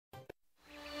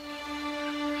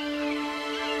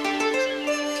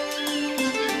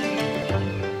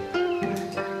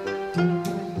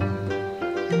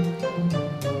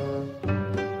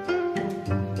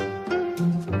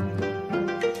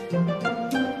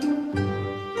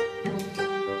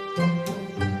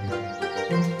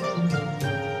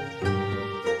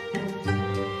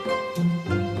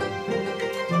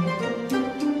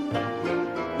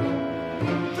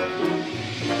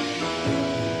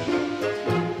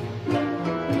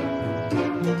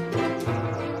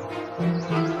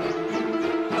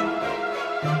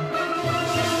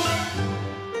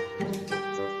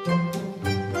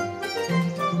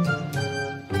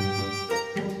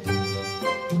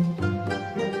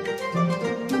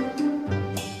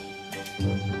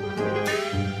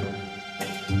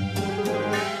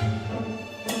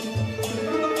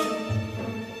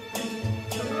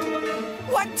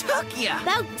took ya!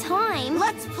 About time.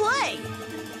 Let's play!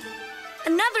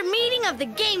 Another meeting of the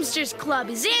Gamesters Club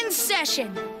is in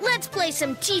session. Let's play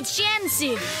some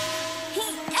Siamese.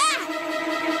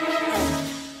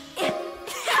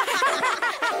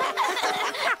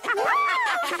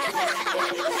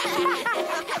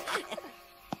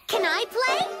 Can I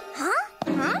play?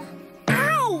 Huh?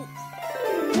 Ow!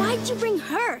 Why'd you bring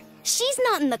her? She's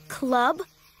not in the club.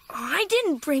 I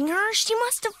didn't bring her. She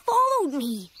must have followed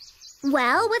me.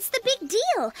 Well, what's the big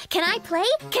deal? Can I play?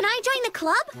 Can I join the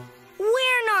club?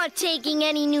 We're not taking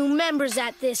any new members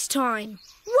at this time.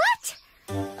 What?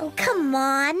 Oh, come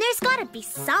on. There's gotta be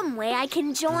some way I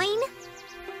can join.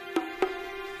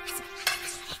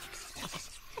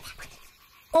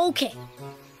 Okay.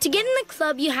 To get in the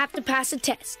club, you have to pass a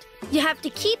test. You have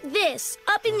to keep this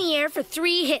up in the air for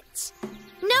 3 hits.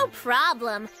 No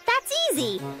problem. That's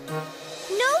easy.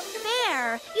 No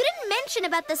fair. You didn't mention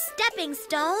about the stepping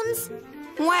stones.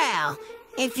 Well,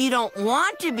 if you don't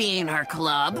want to be in our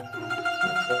club...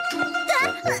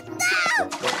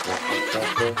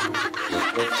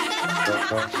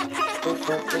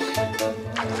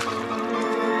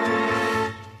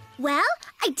 Well,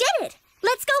 I did it.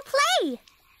 Let's go play.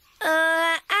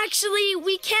 Actually,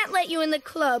 we can't let you in the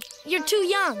club. You're too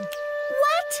young.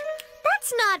 What?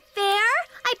 That's not fair.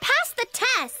 I passed the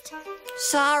test.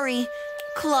 Sorry.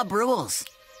 Club rules.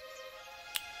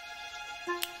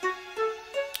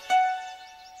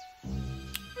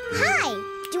 Hi.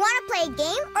 Do you want to play a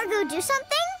game or go do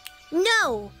something?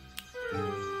 No.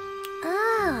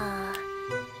 Ah.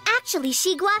 Actually,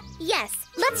 Sagwa, yes.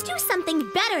 Let's do something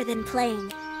better than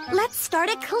playing. Let's start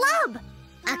a club.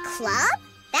 A club?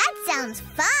 That sounds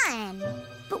fun.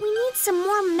 But we need some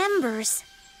more members.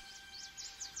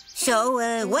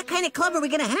 So, what kind of club are we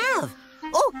gonna have?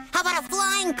 Oh, how about a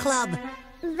flying club?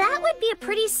 That would be a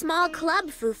pretty small club,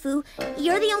 Fufu.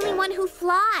 You're the only one who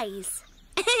flies.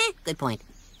 Good point.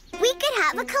 We could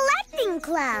have a collecting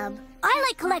club. I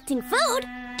like collecting food.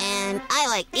 And I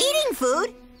like eating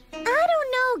food. I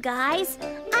don't know, guys.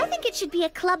 I think it should be a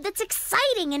club that's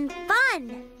exciting and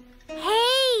fun.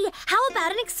 Hey, how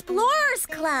about an explorers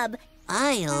club?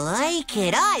 I like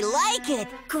it. I like it.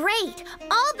 Great.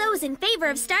 All those in favor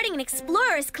of starting an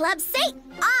explorers club say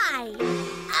aye.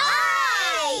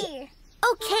 Aye!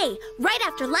 Okay, right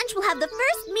after lunch we'll have the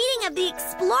first meeting of the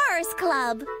explorers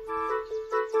club.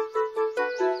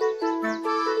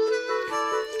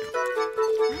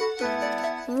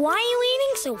 Why are you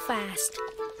eating so fast?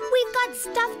 We've got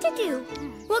stuff to do.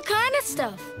 What kind of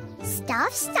stuff?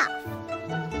 Stuff.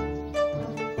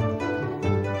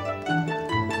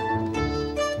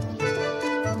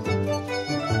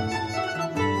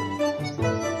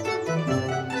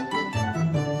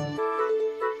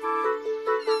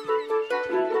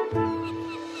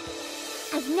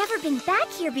 I've never been back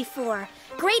here before.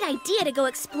 Great idea to go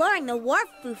exploring the wharf,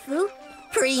 Fufu.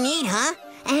 Pretty neat, huh?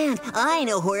 And I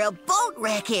know where a boat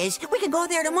wreck is. We can go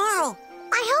there tomorrow.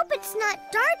 I hope it's not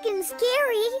dark and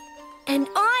scary. And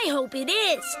I hope it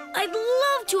is. I'd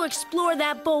love to explore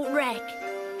that boat wreck.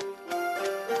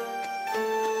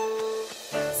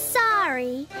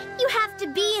 Sorry, you have to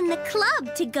be in the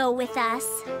club to go with us.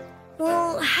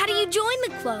 Well, how do you join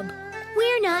the club?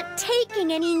 We're not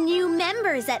taking any new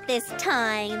members at this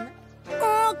time.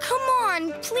 Oh, come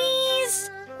on, please.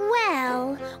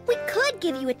 Well, we could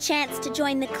give you a chance to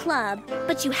join the club,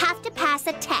 but you have to pass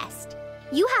a test.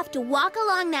 You have to walk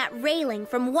along that railing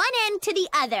from one end to the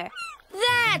other.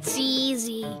 That's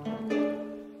easy.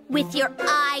 With your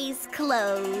eyes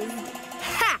closed.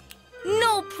 Ha!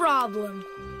 No problem.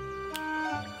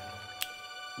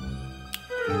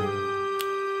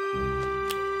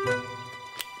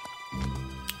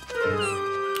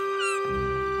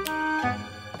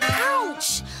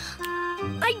 Ouch!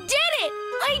 I did it!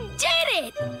 I did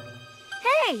it!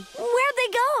 Hey, where'd they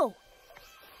go?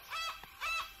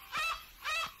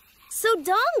 So,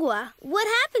 Dongwa, what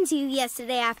happened to you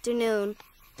yesterday afternoon?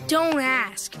 Don't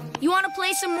ask. You want to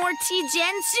play some more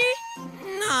Tijensu?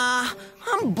 Nah,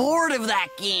 I'm bored of that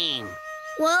game.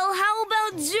 Well, how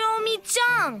about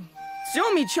Zomi-chan?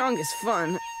 Zomi-chong is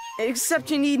fun, except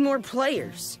you need more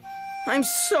players. I'm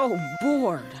so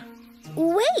bored.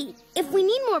 Wait, if we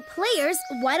need more players,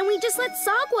 why don't we just let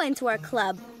Sagwa into our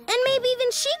club? And maybe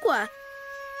even Shikwa.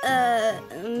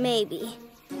 Maybe.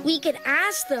 We could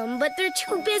ask them, but they're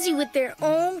too busy with their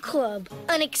own club,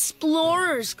 an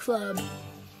explorers club.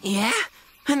 Yeah?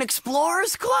 An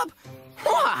explorers club?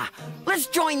 Wah! Let's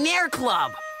join their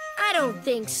club. I don't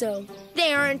think so.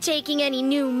 They aren't taking any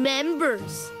new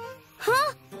members.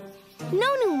 Huh?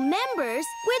 No new members?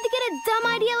 Where'd they get a dumb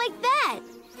idea like that?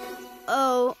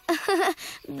 Oh,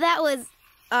 that was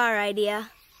our idea.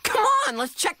 Come Come on,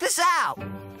 let's check this out.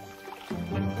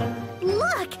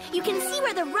 Look, you can see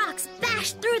where the rocks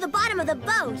bashed through the bottom of the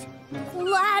boat.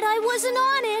 Glad I wasn't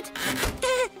on it.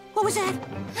 What was that?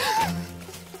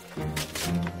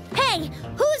 Hey,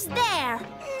 who's there?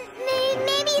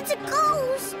 Maybe it's a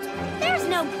ghost. There's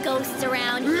no ghosts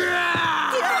around here.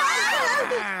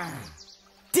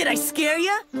 Did I scare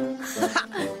ya?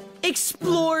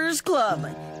 Explorers Club.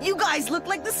 You guys look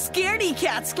like the Scaredy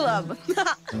Cats Club.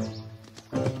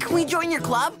 Can we join your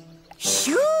club?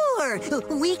 Sure,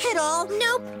 we could all...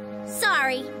 Nope.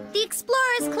 Sorry. The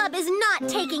Explorers Club is not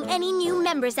taking any new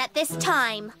members at this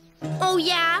time. Oh,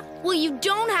 yeah? Well, you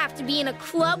don't have to be in a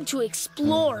club to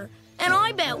explore. And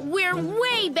I bet we're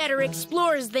way better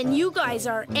explorers than you guys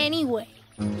are anyway.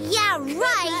 Yeah,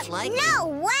 right. No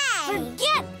way.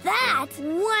 Forget that.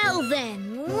 Well,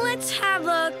 then, let's have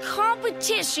a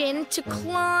competition to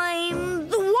climb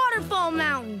the waterfall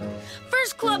mountain.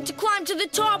 First club to climb to the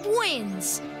top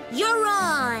wins. You're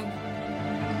on.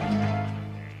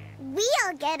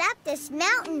 We'll get up this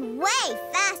mountain way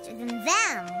faster than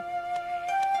them.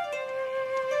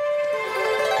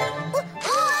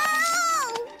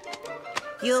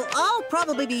 You'll all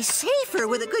probably be safer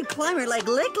with a good climber like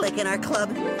Lick Lick in our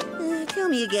club. Tell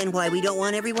me again why we don't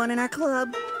want everyone in our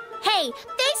club. Hey,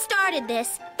 they started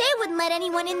this. They wouldn't let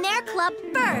anyone in their club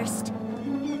first.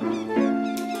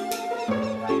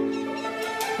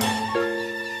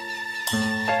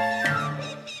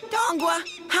 Dongwa,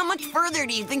 how much further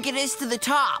do you think it is to the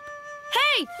top?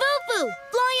 Hey, Fufu!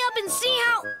 Fly up and see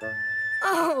how...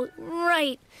 Oh,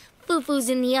 right. Fufu's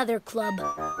in the other club.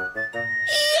 Yahoo!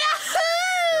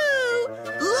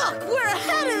 Look, we're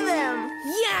ahead of them!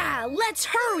 Yeah, let's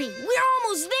hurry. We're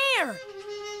almost there.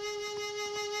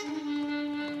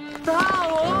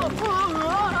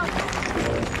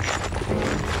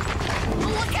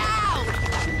 Look out!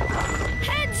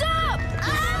 Heads up!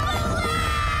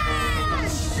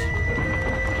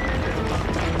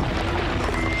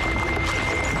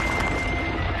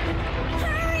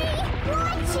 Hurry!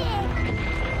 Watch it!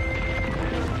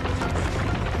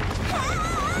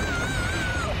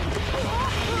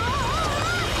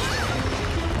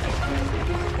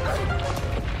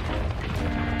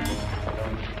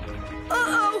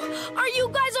 Uh-oh! Are you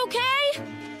guys okay?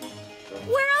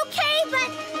 We're okay, but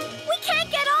we can't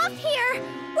get off here.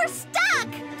 We're stuck.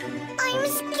 I'm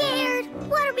scared.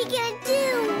 What are we gonna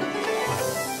do?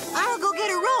 I'll go get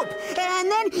a rope,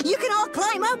 and then you can all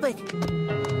climb up it.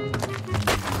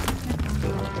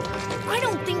 I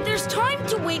don't think there's time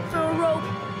to wait for a rope,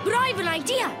 but I have an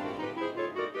idea.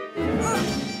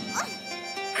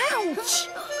 Ouch!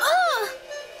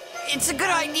 It's a good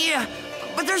idea,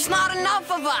 but there's not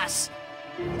enough of us.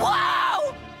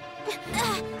 Wow!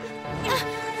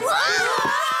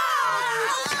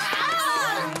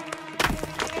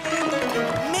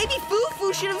 Maybe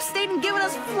Fufu should have stayed and given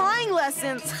us flying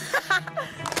lessons.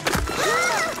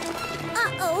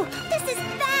 Uh-oh, this is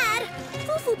bad.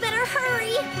 Fufu better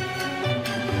hurry.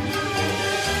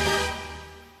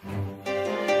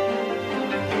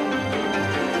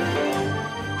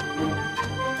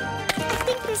 I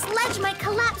think this ledge might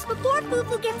collapse before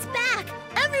Fufu gets back.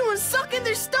 Everyone's sucking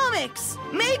their stomachs.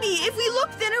 Maybe if we look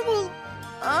thinner, we'll...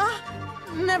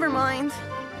 never mind.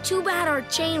 Too bad our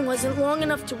chain wasn't long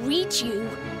enough to reach you.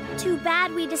 Too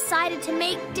bad we decided to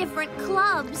make different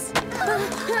clubs.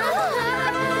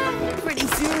 Pretty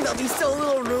soon there'll be so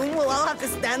little room we'll all have to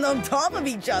stand on top of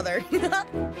each other.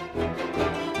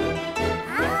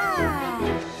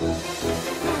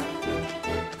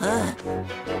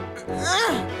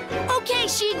 Okay,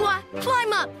 Shigwa,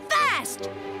 climb up fast!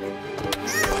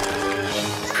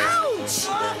 Ouch!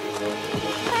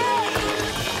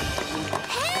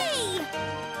 Hey!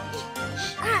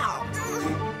 Ow!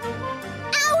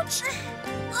 Ouch!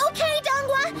 Okay,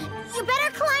 Dongwa, you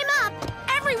better climb up.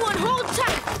 Everyone hold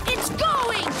tight! It's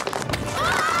going!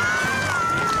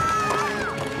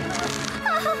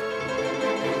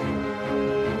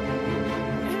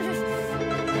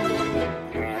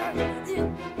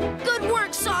 Good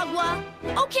work, Sagwa!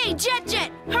 Okay,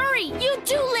 Jet, hurry! You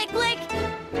too, Lick Lick!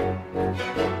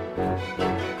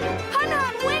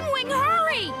 Hun, Wing,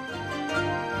 hurry!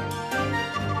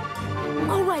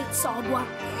 All right, Sagwa.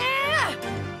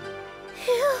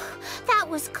 Phew, that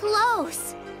was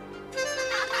close.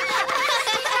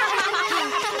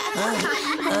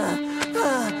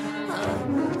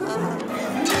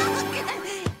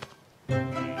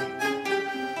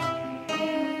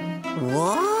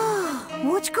 Whoa,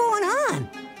 what's going on?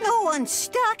 No one's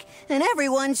stuck, and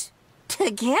everyone's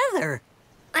together.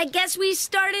 I guess we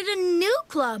started a new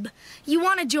club. You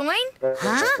want to join?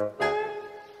 Huh?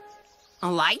 A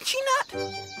lychee nut?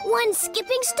 One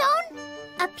skipping stone?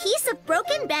 A piece of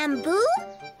broken bamboo?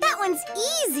 That one's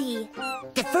easy.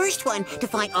 The first one to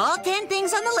find all 10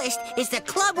 things on the list is the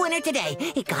club winner today.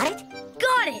 You got it?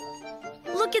 Got it!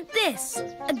 Look at this.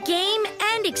 A game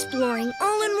and exploring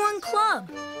all in one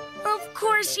club. Of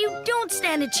course, you don't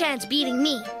stand a chance beating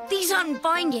me. These hunt and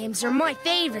find games are my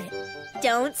favorite.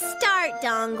 Don't start,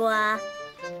 Dongwa.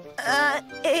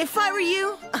 If I were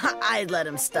you, I'd let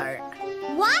him start.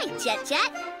 Why, Jet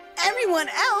Jet? Everyone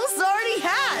else already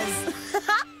has.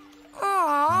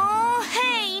 Aww,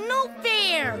 hey, no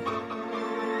fair!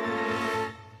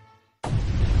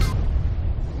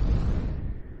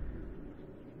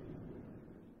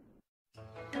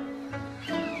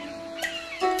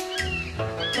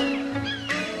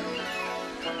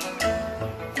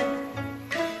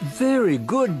 Very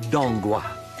good, Dongwa.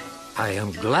 I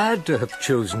am glad to have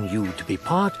chosen you to be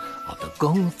part of the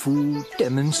Kung Fu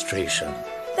demonstration.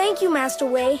 Thank you, Master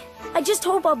Wei. I just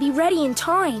hope I'll be ready in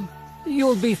time.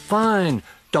 You'll be fine,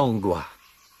 Dongwa.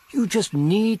 You just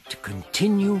need to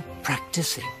continue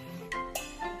practicing.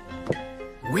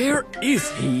 Where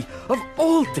is he? Of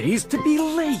all days to be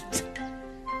late!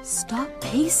 Stop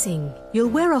pacing. You'll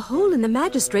wear a hole in the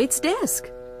magistrate's desk.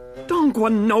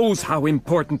 Dongwa knows how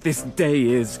important this day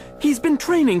is. He's been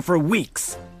training for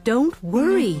weeks. Don't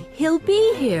worry. He'll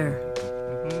be here.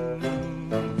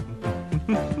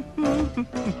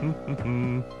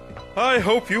 I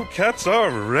hope you cats are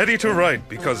ready to write,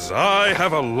 because I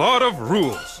have a lot of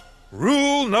rules.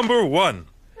 Rule number 1.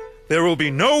 There will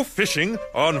be no fishing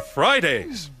on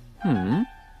Fridays.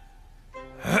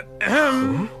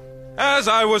 As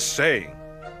I was saying,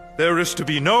 there is to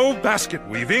be no basket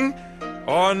weaving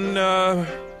on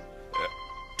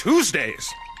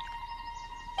Tuesdays.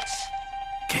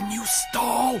 Can you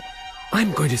stall?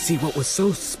 I'm going to see what was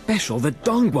so special that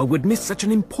Dongwa would miss such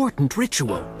an important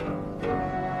ritual.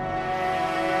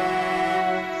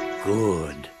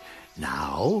 Good.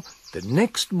 Now, the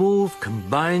next move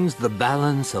combines the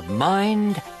balance of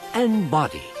mind and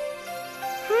body.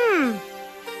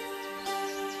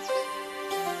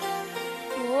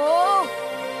 Whoa!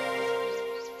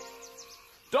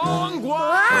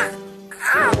 Dongwa!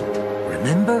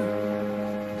 Remember?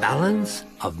 Balance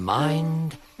of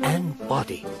mind and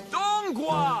body.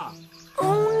 Dongwa!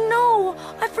 Oh no!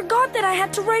 I forgot that I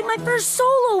had to write my first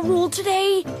solo rule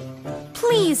today.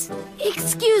 Please,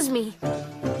 excuse me.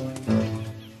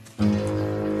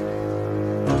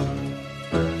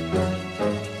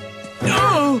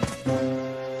 Oh!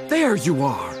 There you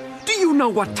are. Do you know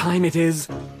what time it is?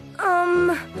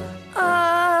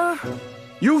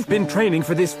 You've been training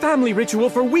for this family ritual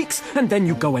for weeks, and then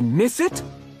you go and miss it?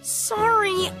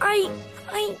 Sorry, I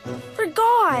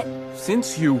forgot.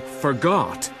 Since you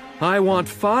forgot, I want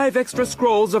 5 extra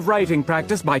scrolls of writing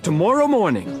practice by tomorrow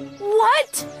morning.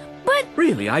 What? But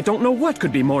Really, I don't know what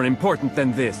could be more important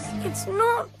than this. it's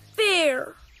not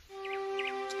fair.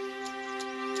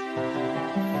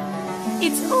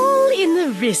 It's all in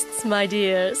the wrists, my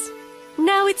dears.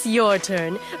 Now it's your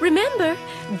turn. Remember,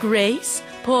 grace,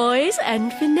 poise,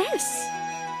 and finesse.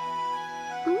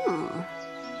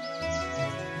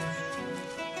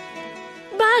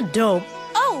 Bado.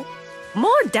 Oh,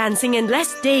 More dancing and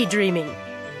less daydreaming.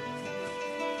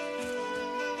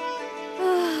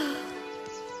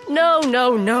 No,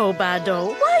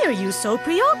 Bado. Why are you so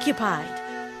preoccupied?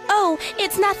 oh,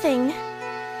 it's nothing.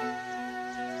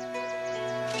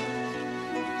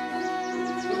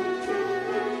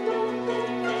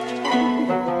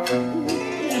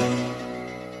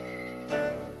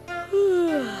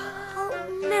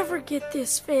 I'll never get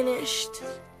this finished.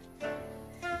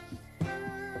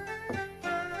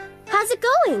 How's it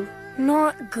going?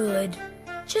 Not good.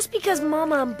 Just because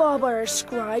Mama and Baba are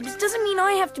scribes doesn't mean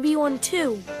I have to be one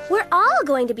too. We're all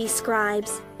going to be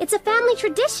scribes. It's a family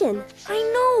tradition. I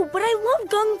know, but I love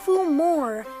Kung Fu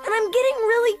more, and I'm getting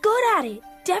really good at it.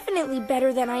 Definitely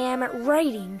better than I am at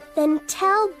writing. Then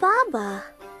tell Baba.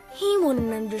 He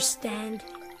wouldn't understand.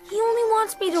 He only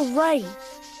wants me to write.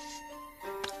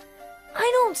 I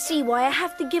don't see why I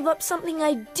have to give up something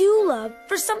I do love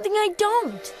for something I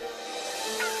don't.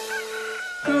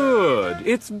 Good.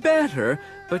 It's better,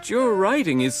 but your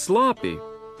writing is sloppy.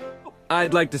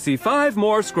 I'd like to see 5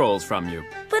 more scrolls from you.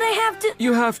 But I have to...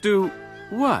 You have to...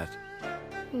 what?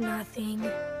 Nothing.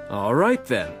 All right,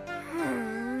 then.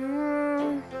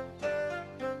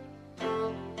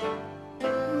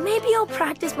 Maybe I'll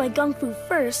practice my Kung Fu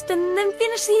first and then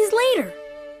finish these later.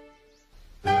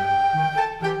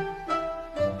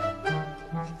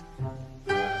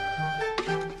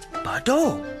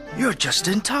 Bado, you're just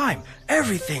in time.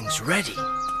 Everything's ready.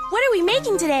 What are we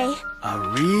making today? A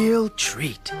real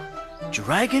treat.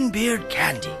 Dragon beard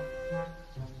candy.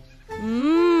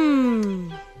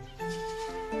 Mmm.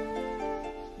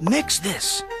 mix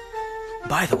this.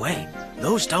 By the way,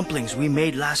 those dumplings we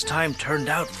made last time turned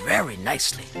out very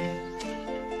nicely.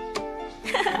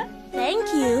 Thank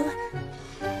you.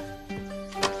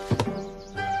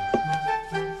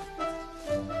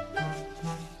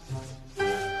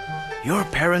 Your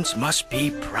parents must be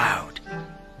proud.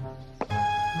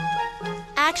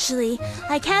 Actually,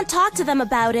 I can't talk to them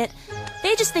about it.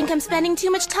 They just think I'm spending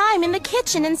too much time in the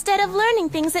kitchen instead of learning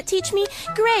things that teach me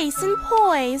grace and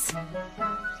poise.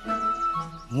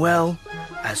 Well,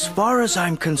 as far as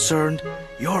I'm concerned,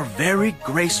 you're very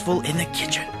graceful in the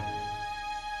kitchen.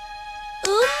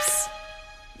 Oops.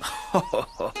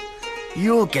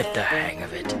 You'll get the hang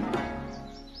of it.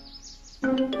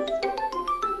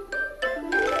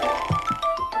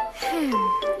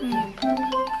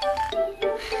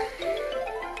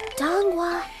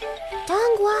 Dongwa.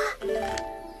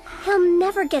 He'll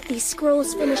never get these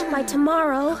scrolls finished by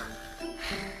tomorrow.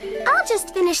 I'll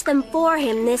just finish them for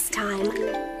him this time.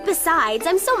 Besides,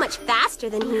 I'm so much faster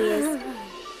than he is.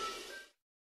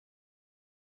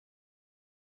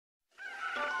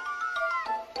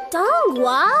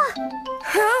 Dongwa?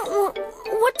 Huh?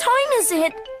 What time is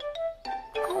it?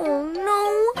 Oh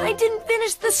no, I didn't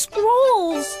finish the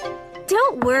scrolls.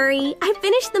 Don't worry, I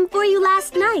finished them for you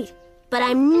last night. But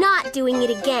I'm not doing it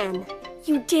again.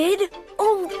 You did?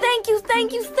 Oh, thank you,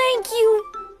 thank you, thank you.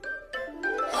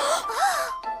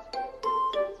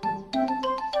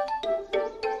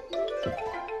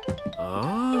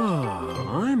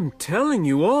 I'm telling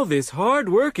you, all this hard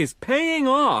work is paying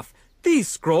off. These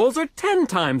scrolls are 10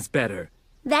 times better.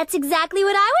 That's exactly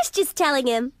what I was just telling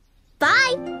him.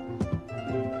 Bye!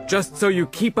 Just so you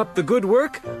keep up the good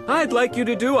work, I'd like you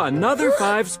to do another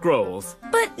 5 scrolls.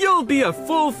 But you'll be a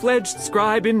full-fledged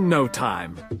scribe in no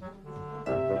time.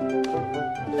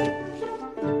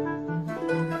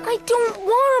 I don't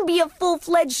want to be a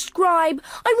full-fledged scribe.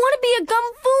 I want to be a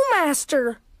Kung Fu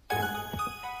master.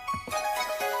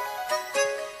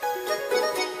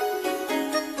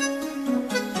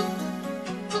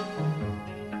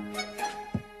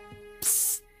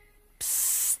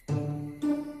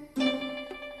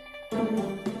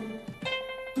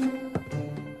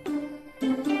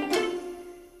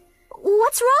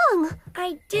 What's wrong?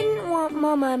 I didn't want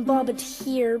Mama and Baba to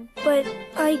hear, but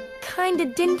I kinda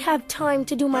didn't have time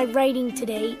to do my writing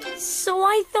today. So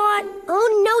I thought...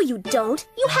 Oh, no you don't.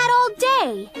 You had all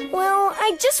day. Well,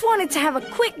 I just wanted to have a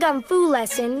quick Kung Fu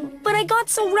lesson, but I got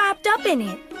so wrapped up in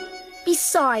it.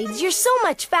 Besides, you're so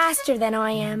much faster than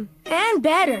I am. And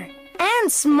better. And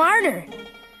smarter.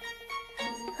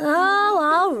 Oh,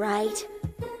 all right.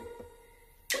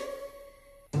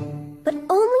 But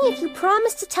only if you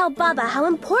promise to tell Baba how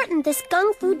important this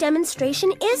Kung Fu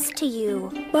demonstration is to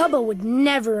you. Baba would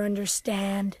never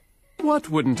understand. What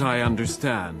wouldn't I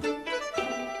understand?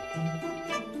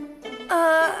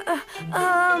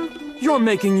 You're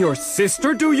making your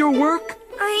sister do your work?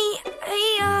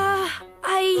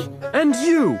 And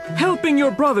you, helping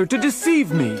your brother to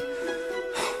deceive me.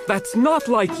 That's not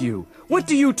like you. What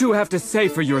do you two have to say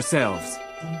for yourselves?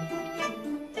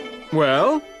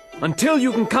 Well, until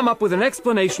you can come up with an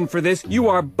explanation for this, you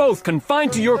are both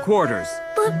confined to your quarters.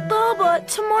 But, Baba,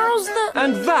 tomorrow's the...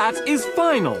 And that is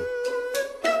final.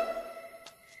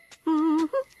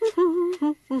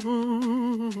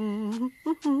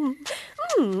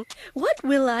 What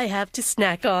will I have to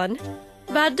snack on?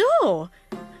 Bado,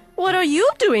 what are you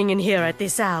doing in here at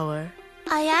this hour?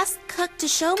 I asked Cook to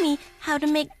show me how to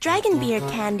make dragon beer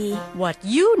candy. What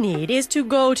you need is to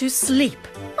go to sleep.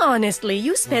 Honestly,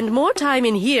 you spend more time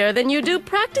in here than you do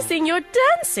practicing your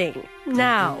dancing.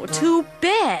 Now, to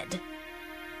bed.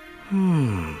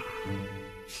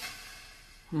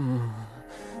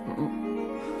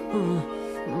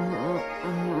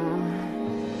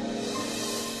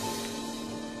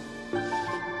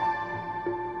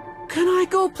 Can I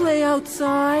go play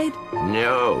outside?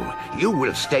 No, you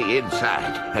will stay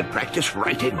inside and practice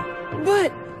writing.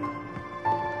 But...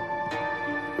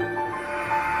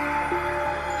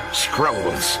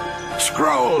 Scrolls!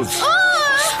 Scrolls!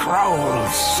 Ah!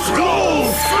 Scrolls!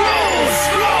 Scrolls! Scrolls!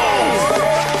 Scrolls!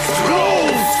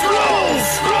 Scrolls!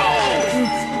 Scrolls!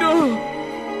 Scrolls!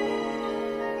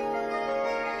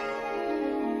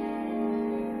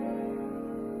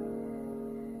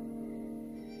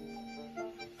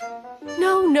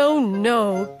 No, no,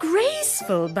 no.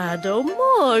 Graceful, Bado.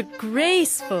 More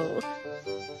graceful.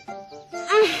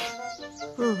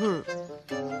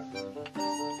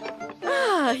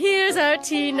 Here's our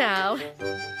tea now.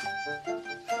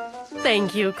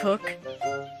 Thank you, Cook.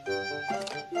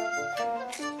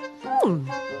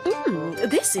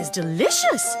 This is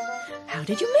delicious. How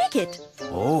did you make it?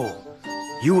 Oh,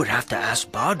 you would have to ask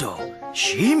Bado.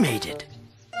 She made it.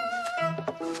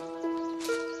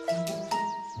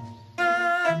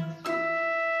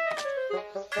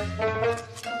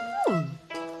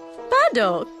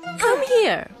 Shadow, come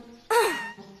here.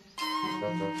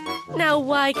 Now,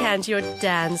 why can't your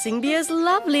dancing be as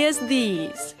lovely as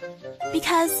these?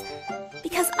 Because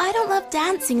I don't love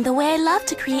dancing the way I love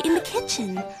to create in the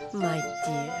kitchen. My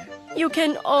dear, you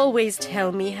can always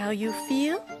tell me how you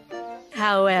feel.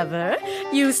 However,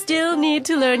 you still need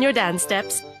to learn your dance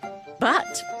steps.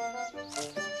 But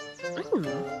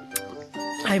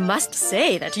I must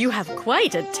say that you have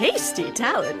quite a tasty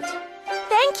talent.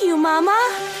 Thank you, Mama.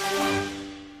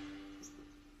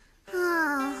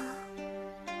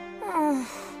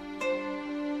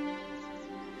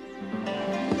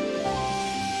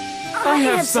 I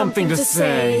have something to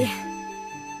say.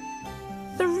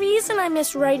 The reason I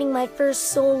miss writing my first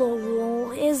solo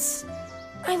role is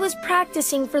I was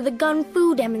practicing for the gun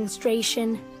fu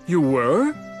demonstration. You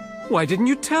were? Why didn't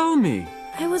you tell me?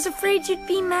 I was afraid you'd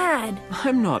be mad.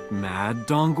 I'm not mad,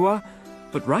 Dongwa,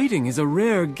 but writing is a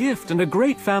rare gift and a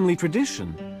great family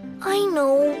tradition. I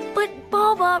know, but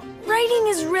Baba, writing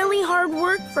is really hard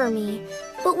work for me.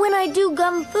 But when I do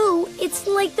gun fu, it's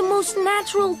like the most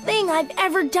natural thing I've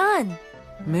ever done.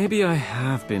 Maybe I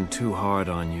have been too hard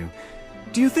on you.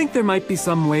 Do you think there might be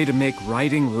some way to make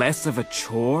writing less of a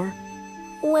chore?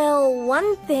 Well,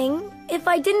 one thing, if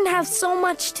I didn't have so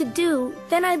much to do,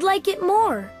 then I'd like it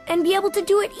more and be able to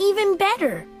do it even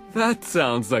better. That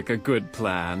sounds like a good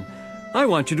plan. I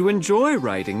want you to enjoy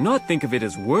writing, not think of it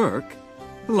as work.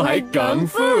 Like gun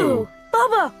fu.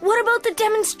 Baba, what about the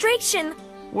demonstration?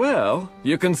 Well,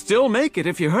 you can still make it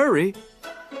if you hurry.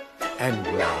 And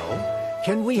now,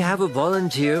 can we have a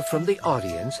volunteer from the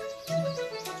audience?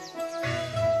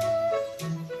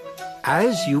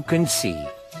 As you can see,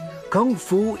 Kung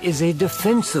Fu is a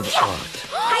defensive art.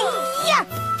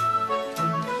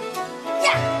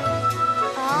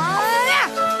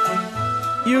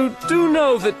 You do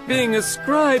know that being a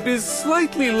scribe is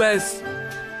slightly less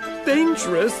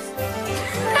dangerous.